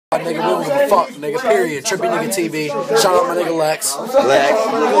nigga. We don't give a fuck, nigga. Period. Trippy Nigga TV. Shout out my nigga Lex. Shout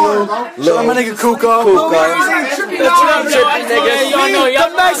out my nigga Kuko. Trippy nigga. Y'all know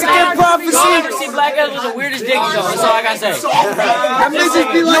the Mexican prophecy. Y'all ever see Black Guys was the weirdest dick though. That's all I gotta say. That bitches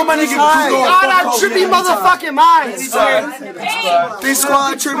be like my nigga Kuko. God, I'm Trippy motherfucking minds. Big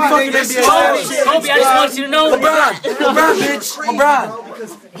squad, Trippy fucking NBA. Kobe, I just want you to know. LeBron, bitch. LeBron.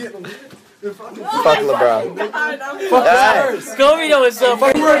 Fuck LeBron. Kobe, know what's up.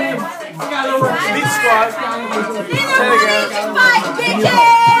 Big squad.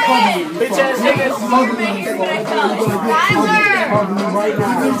 Bitch ass niggas.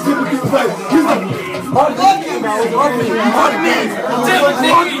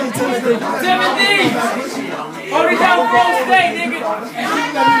 Timothy! Hold it down, bro. Stay, nigga.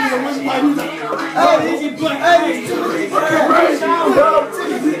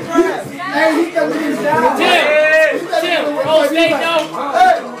 Tim, bro, stay, no.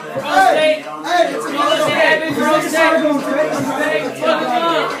 Bro, stay.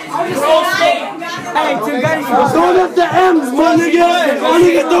 Bro, stay. Hey, throwing up the M's, my nigga. My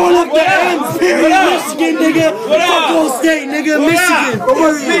nigga throwing up the M's. Period. Michigan, nigga. Fuck Old State, nigga. Michigan.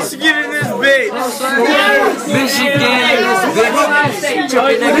 Michigan in this bitch. Michigan, nigga.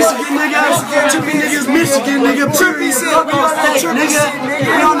 Trippy niggas, Michigan, nigga. Trippy shit. Fuck Old State, nigga.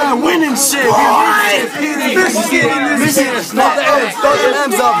 We on that winning shit. Michigan. Not the M's. Throw the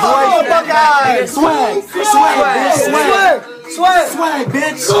M's up, boy. Swag,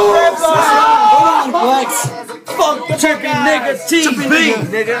 bitch. Hold on, Flex. Fuck Trippy Nigga TV,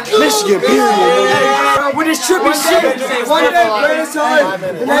 nigga. Michigan, period. With his Trippy shit. One day, greatest time.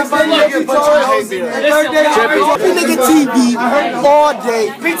 The next day, nigga, Taurus. And third day, Trippy Nigga TV. All day,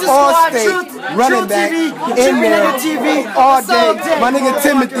 all state. Running back in there. All day. My nigga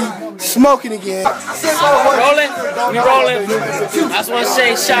Timothy. Smoking again. Rolling? We rolling. I just want to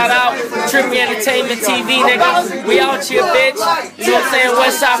say shout out Trippy Entertainment TV, nigga. We out here, bitch. You know what I'm saying?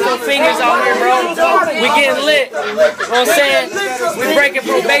 Westside 4 Fingers out here, bro. We getting lit. You know what I'm saying? We breaking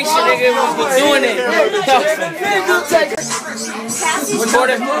probation, nigga. We doing it.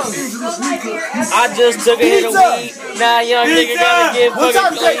 I just took a hit of weed. Now young nigga gotta get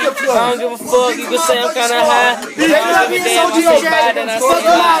fucking clean. I don't give a fuck. You can say I'm kinda high. I don't give a damn. I say bye, then I say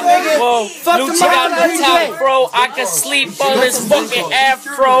bye. Whoa, Lucci got the top, bro. I can sleep on this fucking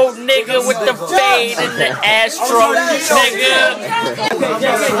afro, nigga, with the fade and the astro, nigga.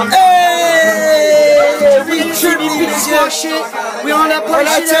 Hey, we Trippy shit. We on that place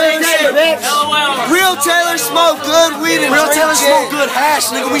shit every day, bitch. Real Taylor smoke good weed and Real drink Taylor shit. smoke good hash,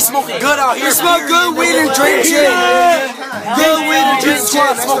 nigga. We smoking good out here. We smoke good weed and drink shit. Good weed and drink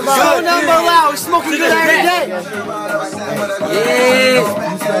shit. Smoke No good. number loud. We smoking good every day.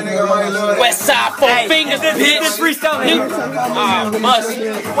 Westside 4 Fingers, bitch. Must.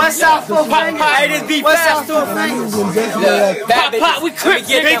 Westside 4 Fingers. Westside 4 Fingers. Pop, we crip.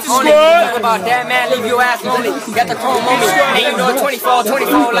 Get them on it. Talk about that, man. Leave your ass lonely. Got the chrome on me. And you know 24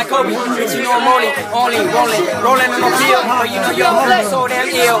 like Kobe. Bitch, you know I'm only rolling on no pill. But you know you're so damn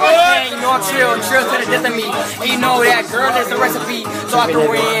ill. And you know I'm trill to the death of me. And you know that girl is the recipe. So I throw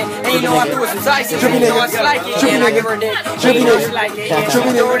her in. And you know I threw her some spices. And you know I like it. And I give her dick. And you know she like it. And she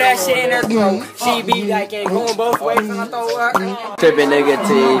throw that shit in her throat. She be like it going both ways when I throw her. Trippy Nigga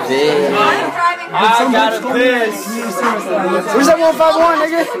TV. I got a piss. Where's that 151,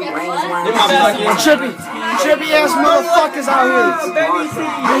 nigga? Trippy ass motherfuckers out here.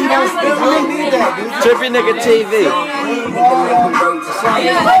 Trippy Nigga TV.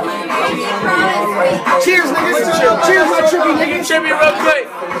 Cheers, niggas. Cheers, my Trippy nigga. Trippy real quick.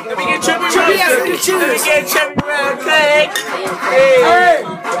 Let me get Trippy real Trippy ass quick. nigga, cheers. Let me get Trippy real quick. Hey.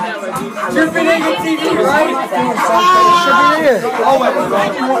 Trippy nigga TV, right?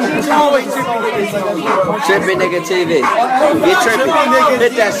 Trippy Nigga TV. Get Trippy.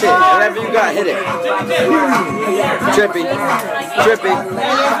 Hit that shit. Whatever you got, hit it. Trippy.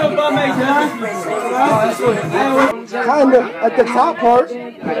 Kinda at the top part.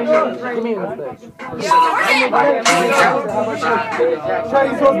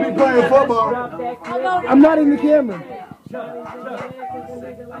 Trey's supposed to be playing football. I'm not in the camera.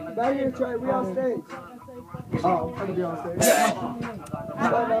 Back here, Trey. We on stage. Oh, I'm gonna be on stage.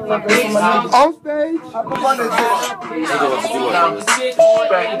 On stage. I'm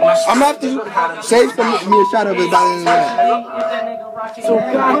gonna have to save me a shot of it by the end of the night. So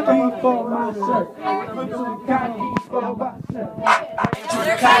cocky for my shirt.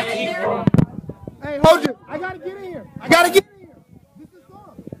 Hey, hold you. I gotta get in here. This is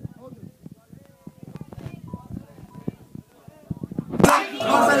song. Hold you.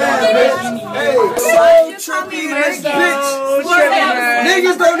 Hey, so Trippy, this bitch.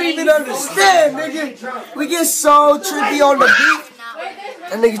 Niggas don't even even understand, nigga. We get so trippy on the beat.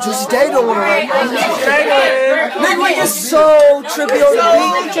 That nigga Juicy Day don't wanna rap. Nigga, we get so trippy on the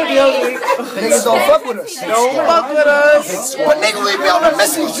beat. Niggas don't fuck with us. But nigga, we be on the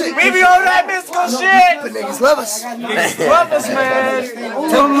mystical shit. We be on that mystical shit. But niggas love us. Love us, man.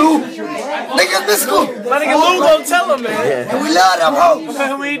 Tell Lou. Niggas mystical. My nigga Lou gon' tell him, man. And we love them hoes.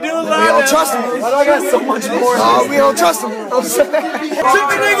 We do love We don't trust them. Why do I got so much more? Oh, we don't trust them.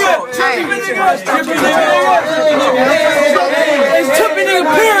 Trippy nigga. Trippy nigga. Trippy nigga. It's trippy nigga,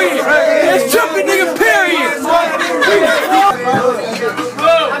 period. It's trippy nigga, period.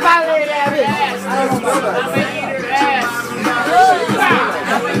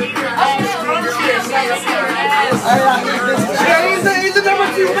 He's the number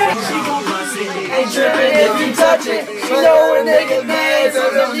 2 man. Ain't trippin' if you touch it. She know a nigga mad, so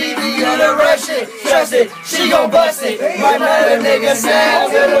don't leave me gonna rush it. Trust it, she gon' bust it. Might let a nigga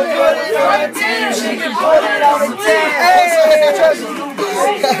sad, so don't put it on a 10. She can put it on a 10. Hey, trust it.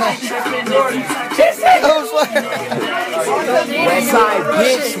 Westside,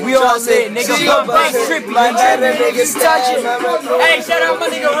 bitch, we all say nigga fuck back Trippy. Might let a nigga touch it. Hey, shout out my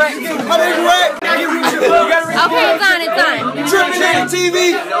nigga Rex. My nigga Rex. Okay, it's on, it's on. Trippy nigga TV.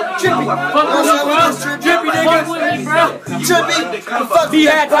 Trippy. Trippy nigga. Trippy. Fuck me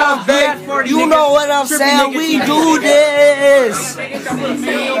that time, babe. You know what I'm saying? We do this.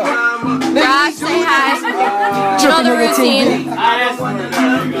 Josh, say hi. Know the routine.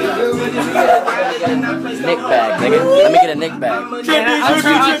 Nick bag, nigga. Let me get a Nick bag. Did that hurt?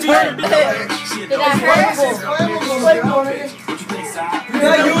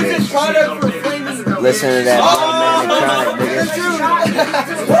 Listen to that manic nigga.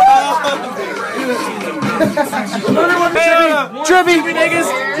 Trippy niggas.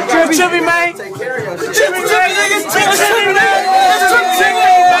 Trippy man. Trippy niggas. Trippy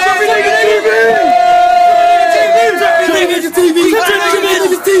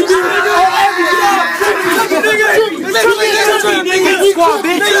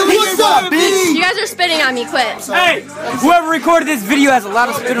You guys are spitting on me, quit. Hey, whoever recorded this video has a lot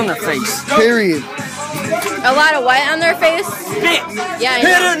of spit on their face. Period. A lot of what on their face? Spit. Yeah, I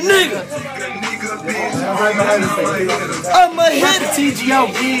Hit know. a nigga. I'ma hit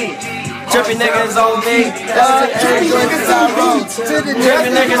TGOB. Trippy niggas on me. Trippy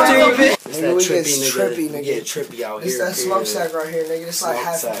niggas TV. It's that trippy nigga. Trippy nigga. Get trippy out It's here. that smoke sack right here, nigga. It's like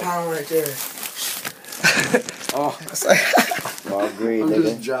half a pound right there. Oh, It's like all green,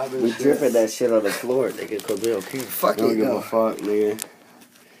 nigga. We dripping that shit on the floor, nigga, because we don't care. fuck Don't it, give yo. a fuck, nigga.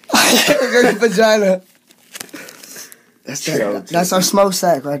 Good vagina. That's That's our smoke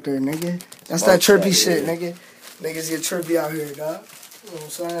sack right there, nigga. That's that Smoke trippy sack, shit, yeah. nigga. Niggas get trippy out here, dog. You know what I'm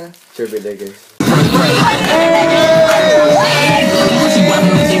saying? Trippy niggas.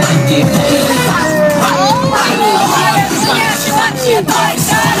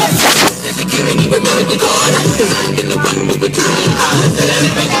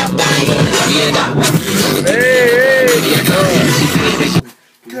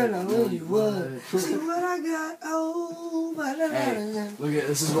 Girl, I really would. See what I got? Oh, Look at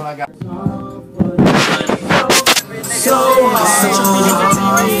this is what I got.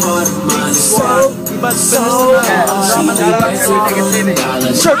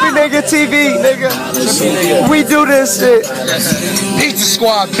 Trippy nigga TV, nigga. We do this shit. Pizza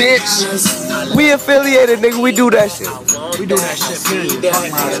Squad, bitch. We affiliated, nigga. We do that shit. We do that shit, period.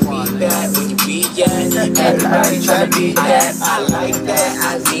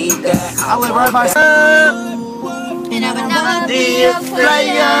 I live right by. And I would never be a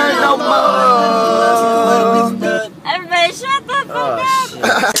Player no more. Everybody shut the fuck up.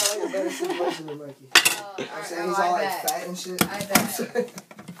 I'm saying he's all like fat and shit.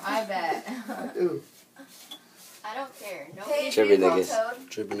 I bet. Dude. I don't care. Trippy niggas.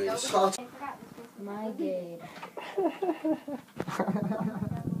 Trippy niggas. My gate.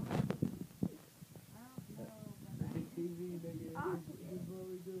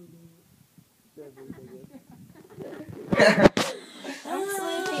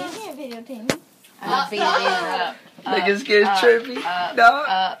 Niggas get trippy. No.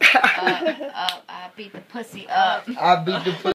 I beat the pussy up. I beat the